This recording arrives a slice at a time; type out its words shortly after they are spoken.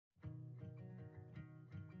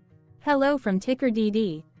Hello from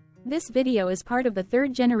TickerDD. This video is part of the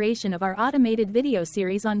third generation of our automated video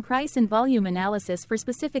series on price and volume analysis for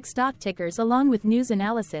specific stock tickers along with news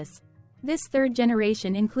analysis. This third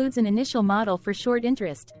generation includes an initial model for short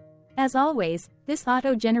interest. As always, this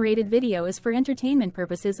auto-generated video is for entertainment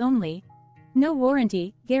purposes only. No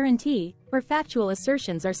warranty, guarantee, or factual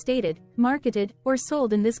assertions are stated, marketed, or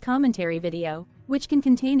sold in this commentary video, which can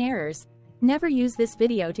contain errors. Never use this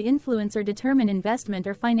video to influence or determine investment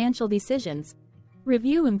or financial decisions.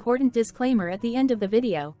 Review important disclaimer at the end of the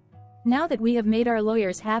video. Now that we have made our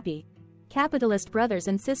lawyers happy, capitalist brothers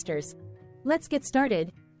and sisters, let's get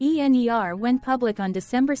started. ENER went public on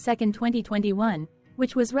December 2, 2021,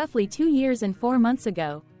 which was roughly 2 years and 4 months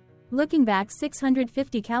ago. Looking back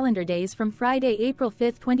 650 calendar days from Friday, April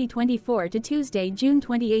 5, 2024 to Tuesday, June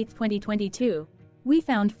 28, 2022. We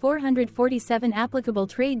found 447 applicable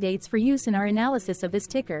trade dates for use in our analysis of this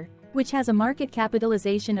ticker, which has a market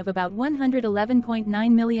capitalization of about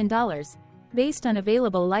 $111.9 million. Based on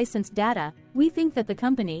available licensed data, we think that the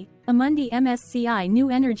company, Amundi MSCI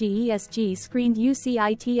New Energy ESG Screened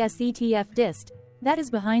UCITS ETF DIST, that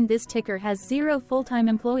is behind this ticker has 0 full-time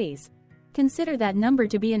employees. Consider that number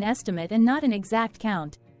to be an estimate and not an exact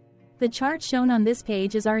count. The chart shown on this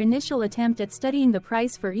page is our initial attempt at studying the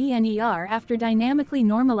price for ENER after dynamically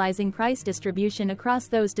normalizing price distribution across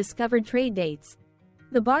those discovered trade dates.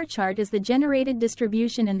 The bar chart is the generated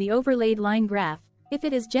distribution and the overlaid line graph, if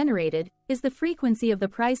it is generated, is the frequency of the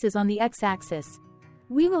prices on the x-axis.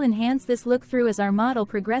 We will enhance this look-through as our model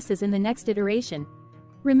progresses in the next iteration.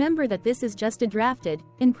 Remember that this is just a drafted,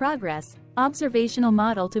 in progress, observational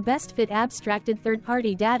model to best fit abstracted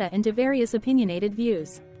third-party data into various opinionated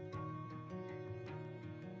views.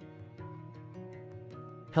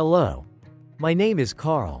 Hello. My name is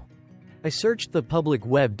Carl. I searched the public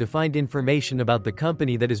web to find information about the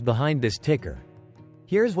company that is behind this ticker.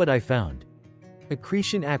 Here's what I found.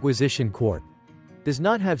 Accretion Acquisition Corp. Does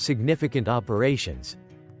not have significant operations.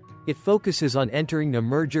 It focuses on entering a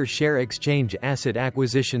merger share exchange, asset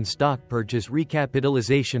acquisition, stock purchase,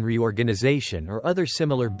 recapitalization, reorganization, or other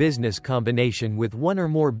similar business combination with one or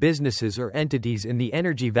more businesses or entities in the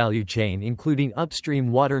energy value chain, including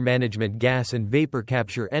upstream water management, gas and vapor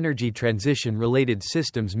capture, energy transition related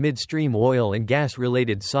systems, midstream oil and gas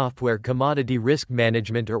related software, commodity risk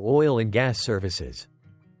management, or oil and gas services.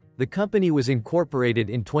 The company was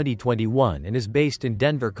incorporated in 2021 and is based in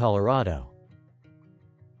Denver, Colorado.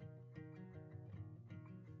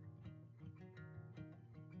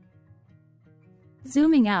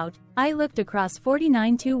 Zooming out, I looked across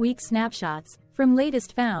 49 two-week snapshots, from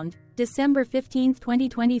latest found, December 15,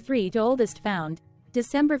 2023 to oldest found,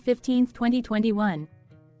 December 15, 2021.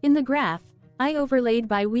 In the graph, I overlaid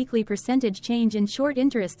bi-weekly percentage change in short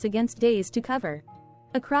interests against days to cover.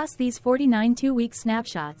 Across these 49 two-week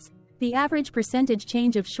snapshots, the average percentage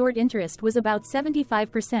change of short interest was about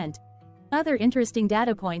 75%. Other interesting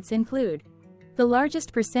data points include: the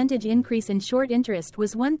largest percentage increase in short interest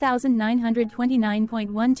was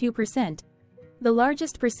 1,929.12%. The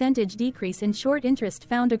largest percentage decrease in short interest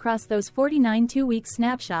found across those 49 two-week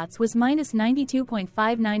snapshots was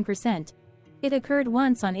 -92.59%. It occurred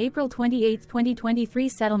once on April 28, 2023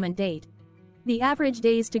 settlement date. The average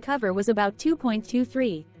days to cover was about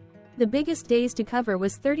 2.23. The biggest days to cover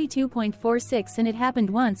was 32.46 and it happened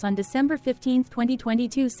once on December 15,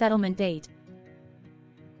 2022 settlement date.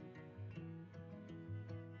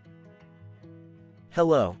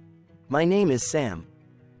 Hello. My name is Sam.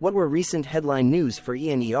 What were recent headline news for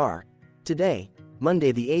ENER? Today,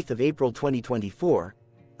 Monday the 8th of April 2024,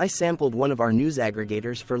 I sampled one of our news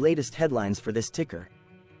aggregators for latest headlines for this ticker.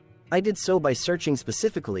 I did so by searching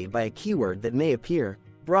specifically by a keyword that may appear,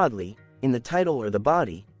 broadly, in the title or the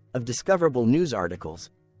body, of discoverable news articles.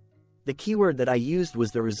 The keyword that I used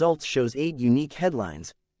was the results shows 8 unique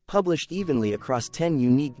headlines, published evenly across 10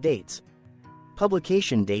 unique dates.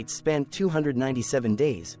 Publication dates spanned 297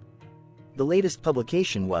 days. The latest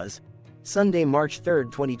publication was Sunday, March 3,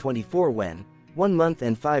 2024 when, 1 month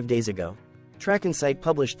and 5 days ago, Track Insight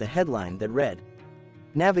published the headline that read,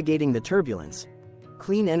 "Navigating the Turbulence.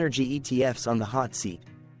 Clean Energy ETFs on the Hot Seat."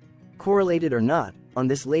 Correlated or not, on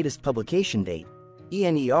this latest publication date,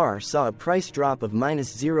 ENER saw a price drop of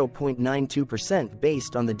 -0.92%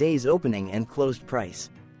 based on the day's opening and closed price.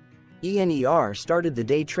 ENER started the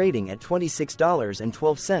day trading at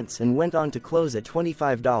 $26.12 and went on to close at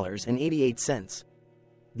 $25.88.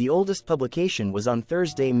 The oldest publication was on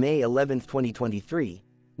Thursday, May 11, 2023,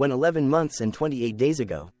 when 11 months and 28 days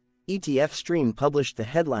ago, ETF Stream published the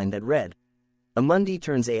headline that read, "Amundi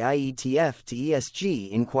turns AI ETF to ESG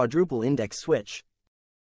in quadruple index switch."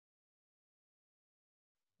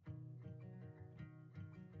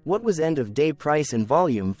 What was end-of-day price and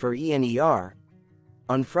volume for ENER?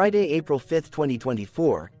 On Friday, April 5,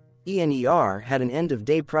 2024, ENER had an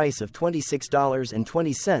end-of-day price of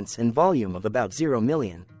 $26.20 and volume of about 0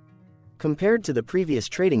 million. Compared to the previous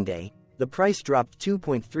trading day, the price dropped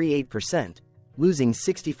 2.38%, losing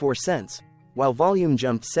 64 cents, while volume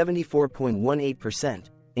jumped 74.18%,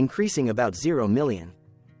 increasing about 0 million.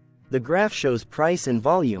 The graph shows price and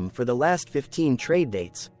volume for the last 15 trade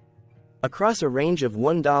dates. Across a range of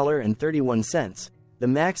 $1.31, the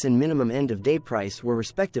max and minimum end-of-day price were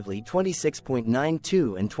respectively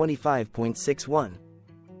 26.92 and 25.61.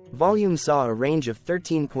 Volume saw a range of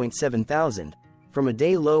 13.7 thousand, from a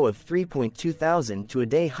day low of 3.2 thousand to a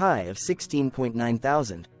day high of 16.9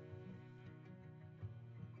 thousand.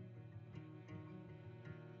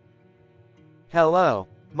 Hello,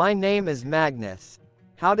 my name is Magnus.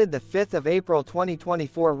 How did the 5th of April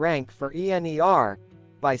 2024 rank for ENER?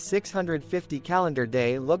 By 650 calendar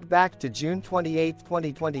day look back to June 28,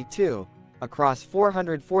 2022, across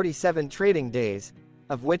 447 trading days,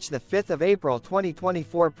 of which the 5th of April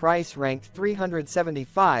 2024 price ranked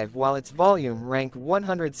 375 while its volume ranked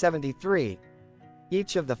 173.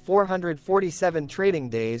 Each of the 447 trading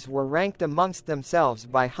days were ranked amongst themselves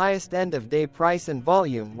by highest end-of-day price and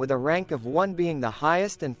volume, with a rank of 1 being the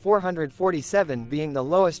highest and 447 being the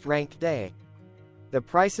lowest ranked day. The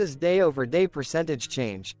price's day-over-day percentage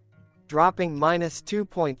change, dropping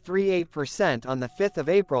 -2.38% on the 5th of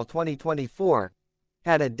April 2024,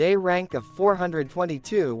 had a day rank of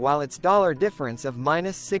 422 while its dollar difference of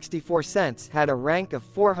 -64 cents had a rank of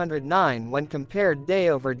 409 when compared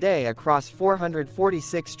day-over-day across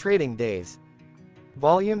 446 trading days.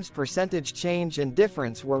 Volume's percentage change and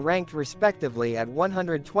difference were ranked respectively at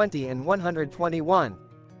 120 and 121.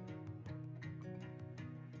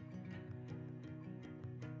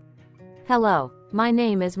 Hello, my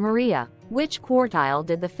name is Maria. Which quartile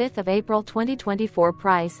did the 5th of April 2024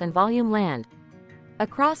 price and volume land?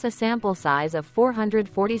 Across a sample size of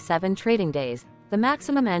 447 trading days, the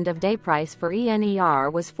maximum end-of-day price for ENER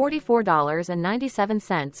was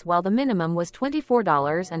 $44.97 while the minimum was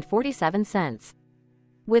 $24.47.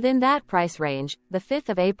 Within that price range, the 5th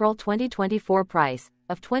of April 2024 price,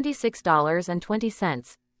 of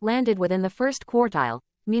 $26.20, landed within the first quartile,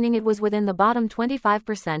 meaning it was within the bottom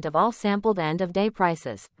 25% of all sampled end-of-day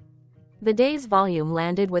prices. The day's volume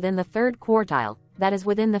landed within the third quartile, that is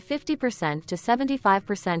within the 50% to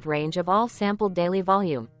 75% range of all sampled daily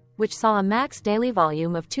volume, which saw a max daily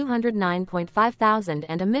volume of 209.5 thousand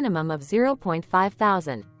and a minimum of 0.5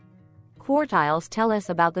 thousand. Quartiles tell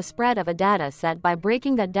us about the spread of a data set by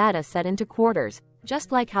breaking that data set into quarters,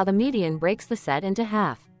 just like how the median breaks the set into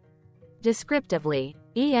half. Descriptively,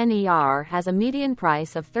 ENER has a median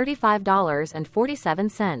price of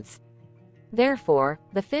 $35.47. Therefore,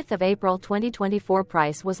 the 5th of April 2024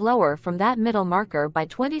 price was lower from that middle marker by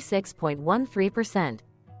 26.13%.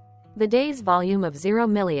 The day's volume of 0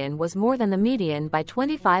 million was more than the median by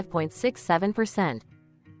 25.67%.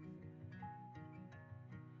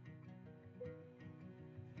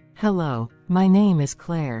 Hello, my name is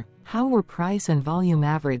Claire. How were price and volume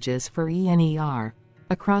averages for ENER?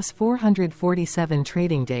 Across 447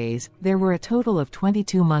 trading days, there were a total of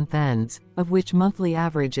 22 month ends, of which monthly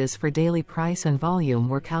averages for daily price and volume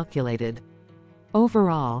were calculated.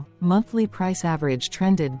 Overall, monthly price average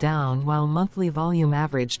trended down while monthly volume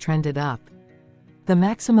average trended up. The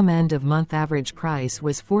maximum end-of-month average price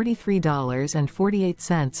was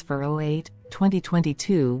 $43.48 for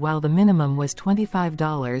 08/2022 while the minimum was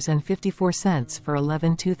 $25.54 for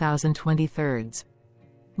 11/2023.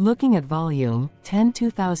 Looking at volume,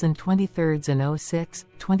 10/2023 and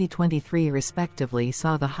 06/2023 respectively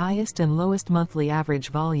saw the highest and lowest monthly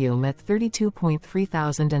average volume at 32.3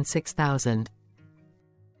 thousand and 6 thousand.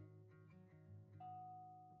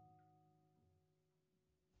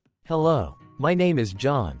 Hello, my name is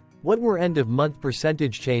John. What were end-of-month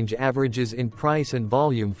percentage change averages in price and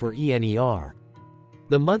volume for ENER?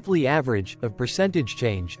 The monthly average of percentage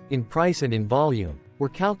change in price and in volume were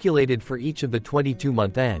calculated for each of the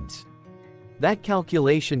 22-month ends. That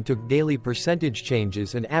calculation took daily percentage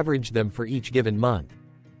changes and averaged them for each given month.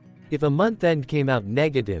 If a month end came out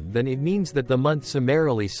negative, then it means that the month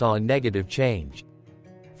summarily saw a negative change.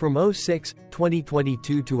 From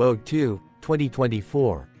 06/2022 to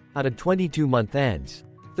 02/2024, out of 22 month ends,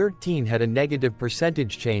 13 had a negative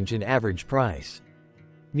percentage change in average price.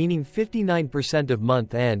 Meaning 59% of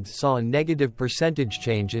month ends saw a negative percentage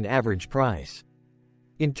change in average price.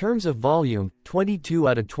 In terms of volume, 22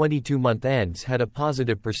 out of 22 month ends had a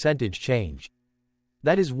positive percentage change.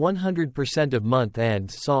 That is 100% of month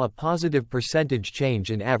ends saw a positive percentage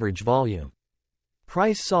change in average volume.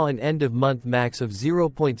 Price saw an end-of-month max of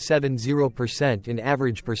 0.70% in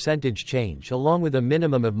average percentage change along with a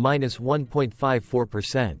minimum of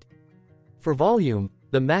 -1.54%. For volume,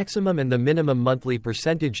 the maximum and the minimum monthly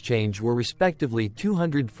percentage change were respectively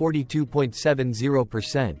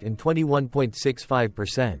 242.70% and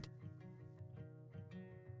 21.65%.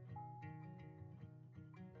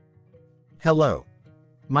 Hello.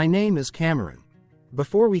 My name is Cameron.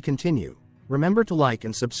 Before we continue, remember to like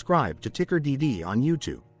and subscribe to TickerDD on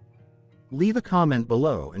YouTube. Leave a comment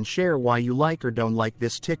below and share why you like or don't like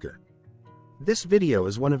this ticker. This video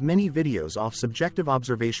is one of many videos off subjective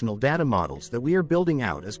observational data models that we are building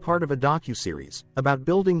out as part of a docu-series about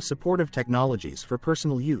building supportive technologies for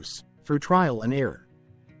personal use, through trial and error.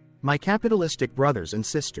 My capitalistic brothers and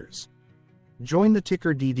sisters, join the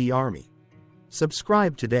TickerDD army.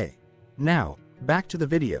 Subscribe today. Now, back to the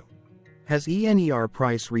video. Has ENER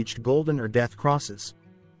price reached golden or death crosses?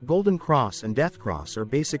 Golden cross and death cross are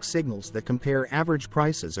basic signals that compare average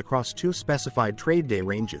prices across two specified trade day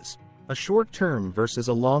ranges, a short-term versus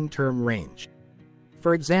a long-term range.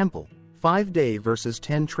 For example, 5-day versus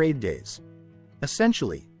 10 trade days.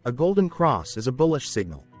 Essentially, a golden cross is a bullish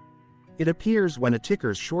signal. It appears when a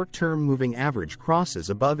ticker's short-term moving average crosses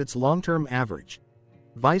above its long-term average.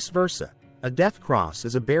 Vice versa, a death cross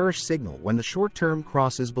is a bearish signal when the short-term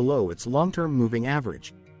crosses below its long-term moving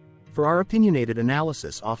average. For our opinionated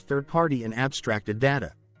analysis off third-party and abstracted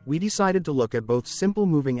data, we decided to look at both simple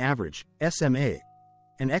moving average, SMA,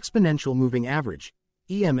 and exponential moving average,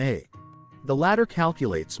 EMA. The latter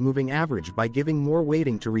calculates moving average by giving more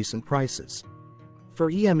weighting to recent prices. For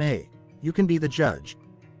EMA, you can be the judge.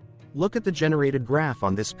 Look at the generated graph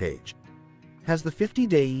on this page. Has the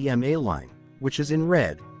 50-day EMA line, which is in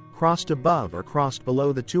red, crossed above or crossed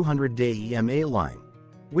below the 200-day EMA line,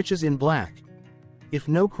 which is in black? If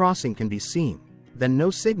no crossing can be seen, then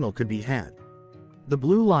no signal could be had. The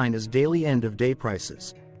blue line is daily end-of-day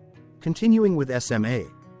prices. Continuing with SMA,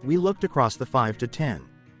 we looked across the 5 to 10,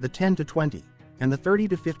 the 10 to 20, and the 30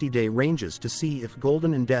 to 50-day ranges to see if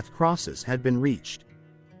golden and death crosses had been reached.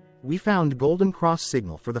 We found golden cross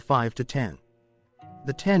signal for the 5 to 10.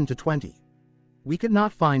 The 10 to 20. We could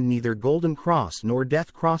not find neither golden cross nor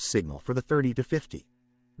death cross signal for the 30 to 50.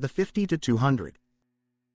 The 50 to 200.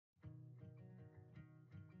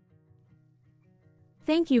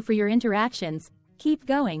 Thank you for your interactions. Keep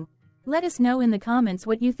going. Let us know in the comments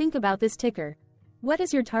what you think about this ticker. What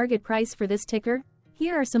is your target price for this ticker?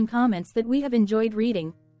 Here are some comments that we have enjoyed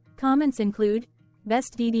reading. Comments include,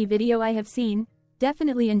 best DD video I have seen,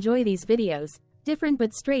 definitely enjoy these videos, different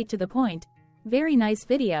but straight to the point, very nice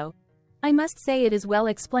video. I must say it is well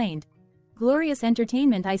explained. Glorious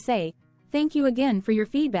entertainment I say. Thank you again for your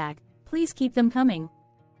feedback, please keep them coming.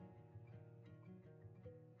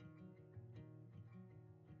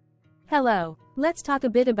 Hello, let's talk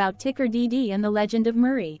a bit about TickerDD and the legend of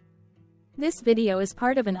Murray. This video is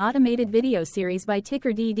part of an automated video series by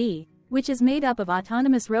TickerDD, which is made up of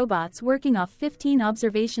autonomous robots working off 15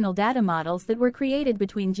 observational data models that were created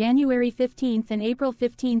between January 15 and April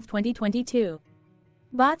 15, 2022.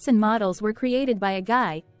 Bots and models were created by a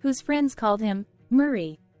guy, whose friends called him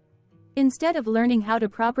Murray. Instead of learning how to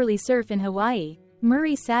properly surf in Hawaii,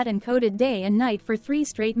 Murray sat and coded day and night for 3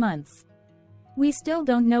 straight months. We still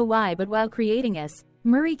don't know why, but while creating us,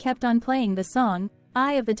 Murray kept on playing the song,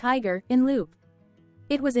 Eye of the Tiger, in loop.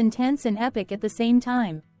 It was intense and epic at the same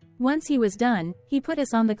time. Once he was done, he put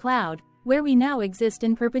us on the cloud, where we now exist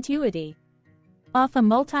in perpetuity. Off a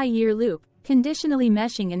multi-year loop, conditionally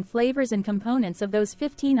meshing in flavors and components of those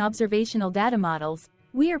 15 observational data models,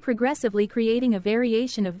 we are progressively creating a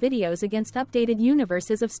variation of videos against updated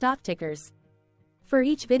universes of stock tickers. For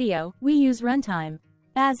each video, we use runtime,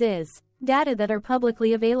 as is, data that are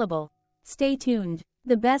publicly available. Stay tuned,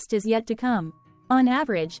 the best is yet to come. On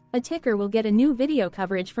average, a ticker will get a new video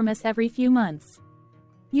coverage from us every few months.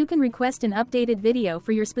 You can request an updated video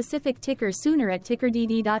for your specific ticker sooner at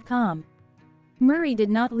TickerDD.com. Murray did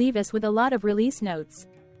not leave us with a lot of release notes.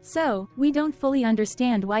 So, we don't fully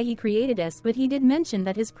understand why he created us, but he did mention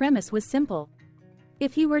that his premise was simple.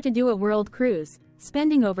 If he were to do a world cruise,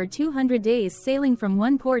 spending over 200 days sailing from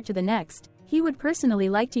one port to the next, he would personally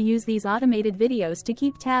like to use these automated videos to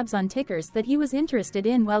keep tabs on tickers that he was interested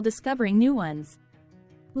in while discovering new ones.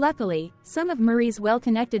 Luckily, some of Murray's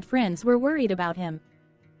well-connected friends were worried about him.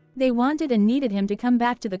 They wanted and needed him to come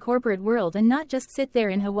back to the corporate world and not just sit there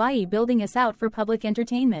in Hawaii building us out for public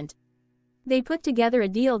entertainment. They put together a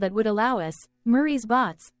deal that would allow us, Murray's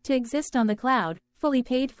bots, to exist on the cloud, fully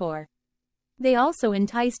paid for. They also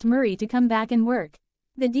enticed Murray to come back and work.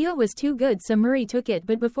 The deal was too good, so Murray took it,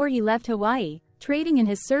 but before he left Hawaii, trading in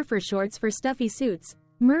his surfer shorts for stuffy suits,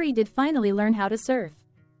 Murray did finally learn how to surf.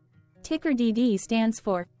 TickerDD stands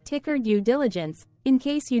for Ticker Due Diligence, in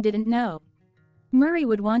case you didn't know. Murray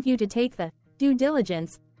would want you to take the due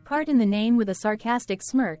diligence part in the name with a sarcastic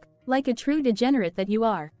smirk, like a true degenerate that you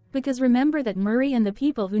are, because remember that Murray and the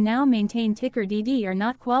people who now maintain TickerDD are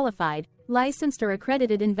not qualified, licensed or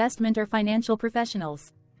accredited investment or financial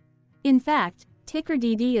professionals. In fact,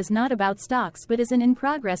 TickerDD is not about stocks but is an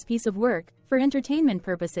in-progress piece of work, for entertainment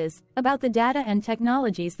purposes, about the data and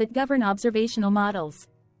technologies that govern observational models.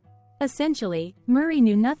 Essentially, Murray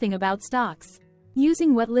knew nothing about stocks.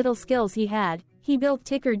 Using what little skills he had, he built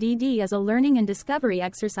TickerDD as a learning and discovery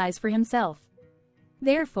exercise for himself.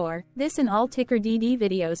 Therefore, this and all TickerDD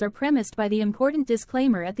videos are premised by the important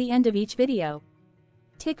disclaimer at the end of each video.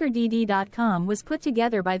 TickerDD.com was put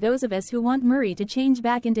together by those of us who want Murray to change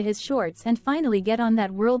back into his shorts and finally get on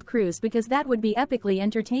that world cruise because that would be epically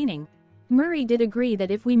entertaining. Murray did agree that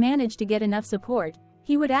if we managed to get enough support,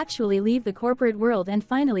 he would actually leave the corporate world and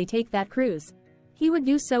finally take that cruise. He would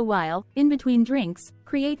do so while, in between drinks,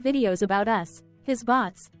 create videos about us, his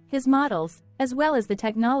bots, his models, as well as the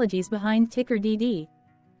technologies behind TickerDD.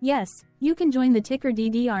 Yes, you can join the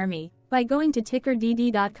TickerDD army by going to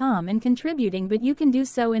TickerDD.com and contributing, but you can do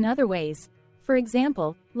so in other ways. For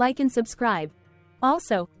example, like and subscribe.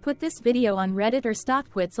 Also, put this video on Reddit or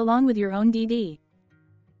StockTwits along with your own DD.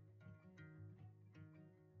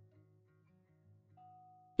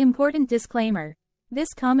 Important disclaimer.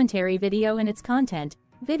 This commentary video and its content,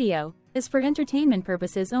 video, is for entertainment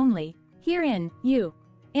purposes only. Herein, you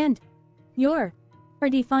and your are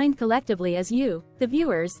defined collectively as you, the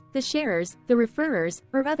viewers, the sharers, the referrers,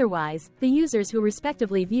 or otherwise, the users who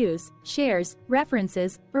respectively views, shares,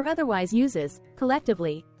 references, or otherwise uses,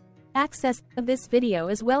 collectively, access of this video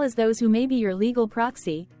as well as those who may be your legal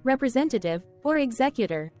proxy, representative, or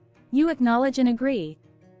executor. You acknowledge and agree.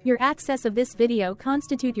 Your access of this video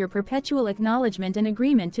constitute your perpetual acknowledgement and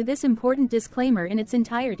agreement to this important disclaimer in its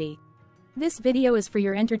entirety. This video is for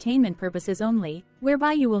your entertainment purposes only,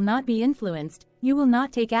 whereby you will not be influenced, you will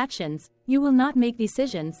not take actions, you will not make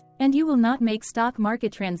decisions, and you will not make stock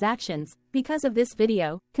market transactions, because of this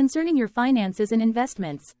video, concerning your finances and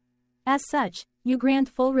investments. As such, you grant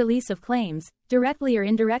full release of claims, directly or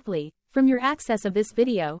indirectly, from your access of this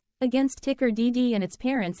video, against TickerDD and its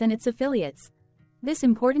parents and its affiliates. This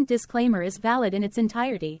important disclaimer is valid in its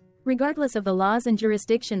entirety, regardless of the laws and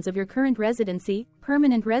jurisdictions of your current residency,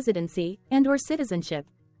 permanent residency, and/or citizenship.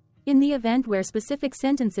 In the event where specific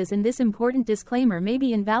sentences in this important disclaimer may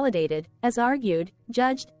be invalidated, as argued,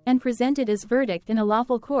 judged, and presented as verdict in a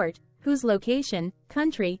lawful court, whose location,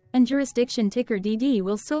 country, and jurisdiction TickerDD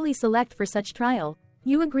will solely select for such trial,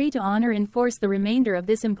 you agree to honor and enforce the remainder of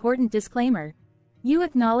this important disclaimer. You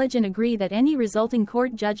acknowledge and agree that any resulting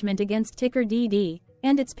court judgment against TickerDD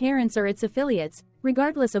and its parents or its affiliates,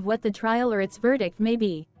 regardless of what the trial or its verdict may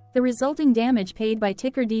be, the resulting damage paid by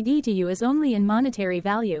TickerDD to you is only in monetary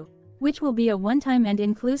value, which will be a one-time and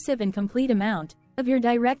inclusive and complete amount of your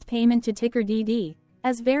direct payment to TickerDD,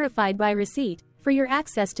 as verified by receipt, for your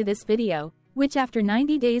access to this video, which after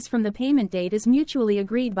 90 days from the payment date is mutually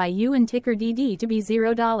agreed by you and TickerDD to be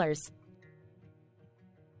 $0.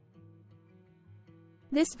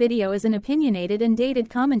 This video is an opinionated and dated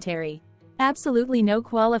commentary. Absolutely no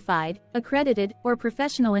qualified, accredited, or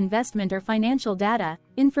professional investment or financial data,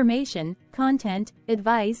 information, content,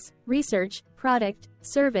 advice, research, product,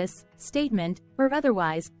 service, statement, or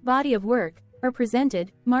otherwise, body of work, are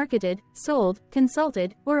presented, marketed, sold,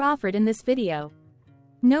 consulted, or offered in this video.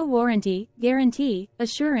 No warranty, guarantee,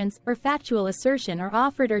 assurance, or factual assertion are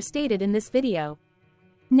offered or stated in this video.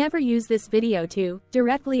 Never use this video to,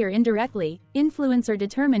 directly or indirectly, influence or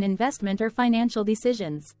determine investment or financial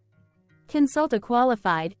decisions. Consult a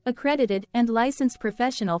qualified, accredited, and licensed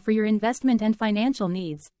professional for your investment and financial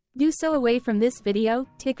needs. Do so away from this video,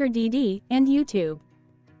 TickerDD, and YouTube.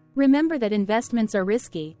 Remember that investments are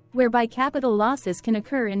risky, whereby capital losses can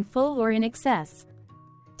occur in full or in excess.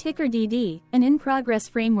 TickerDD, an in-progress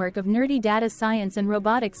framework of nerdy data science and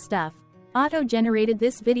robotics stuff, auto-generated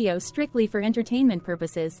this video strictly for entertainment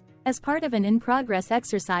purposes, as part of an in-progress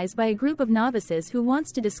exercise by a group of novices who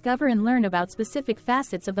wants to discover and learn about specific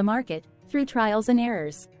facets of the market, through trials and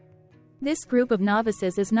errors. This group of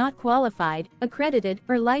novices is not qualified, accredited,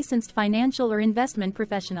 or licensed financial or investment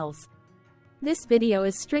professionals. This video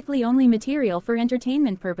is strictly only material for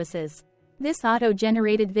entertainment purposes. This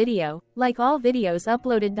auto-generated video, like all videos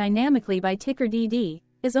uploaded dynamically by TickerDD,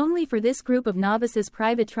 is only for this group of novices'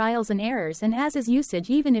 private trials and errors and as is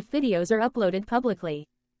usage even if videos are uploaded publicly.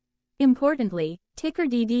 Importantly,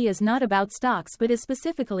 TickerDD is not about stocks but is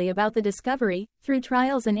specifically about the discovery, through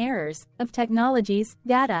trials and errors, of technologies,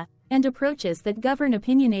 data, and approaches that govern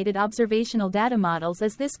opinionated observational data models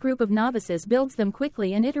as this group of novices builds them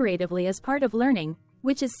quickly and iteratively as part of learning,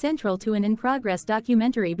 which is central to an in-progress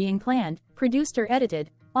documentary being planned, produced or edited,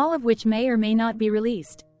 all of which may or may not be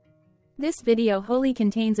released. This video wholly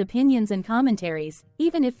contains opinions and commentaries,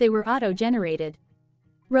 even if they were auto-generated.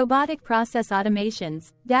 Robotic process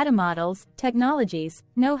automations, data models, technologies,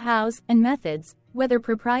 know-hows, and methods, whether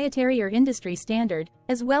proprietary or industry standard,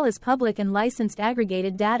 as well as public and licensed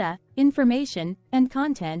aggregated data, information, and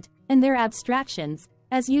content, and their abstractions,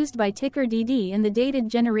 as used by TickerDD in the dated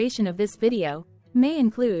generation of this video, may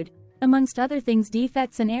include, amongst other things,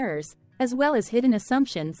 defects and errors, as well as hidden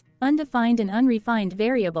assumptions, undefined and unrefined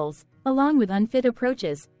variables, along with unfit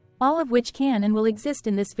approaches, all of which can and will exist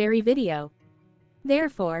in this very video.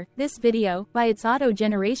 Therefore, this video, by its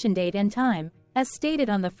auto-generation date and time, as stated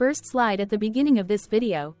on the first slide at the beginning of this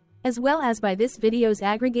video, as well as by this video's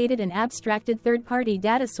aggregated and abstracted third-party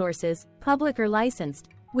data sources, public or licensed,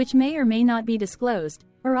 which may or may not be disclosed,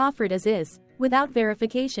 or offered as is, without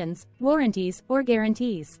verifications, warranties, or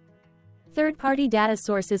guarantees. Third-party data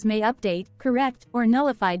sources may update, correct, or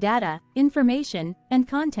nullify data, information, and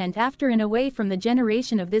content after and away from the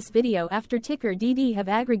generation of this video after TickerDD have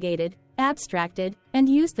aggregated, abstracted, and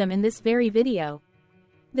used them in this very video.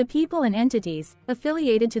 The people and entities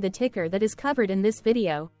affiliated to the ticker that is covered in this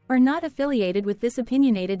video are not affiliated with this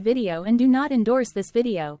opinionated video and do not endorse this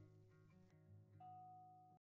video.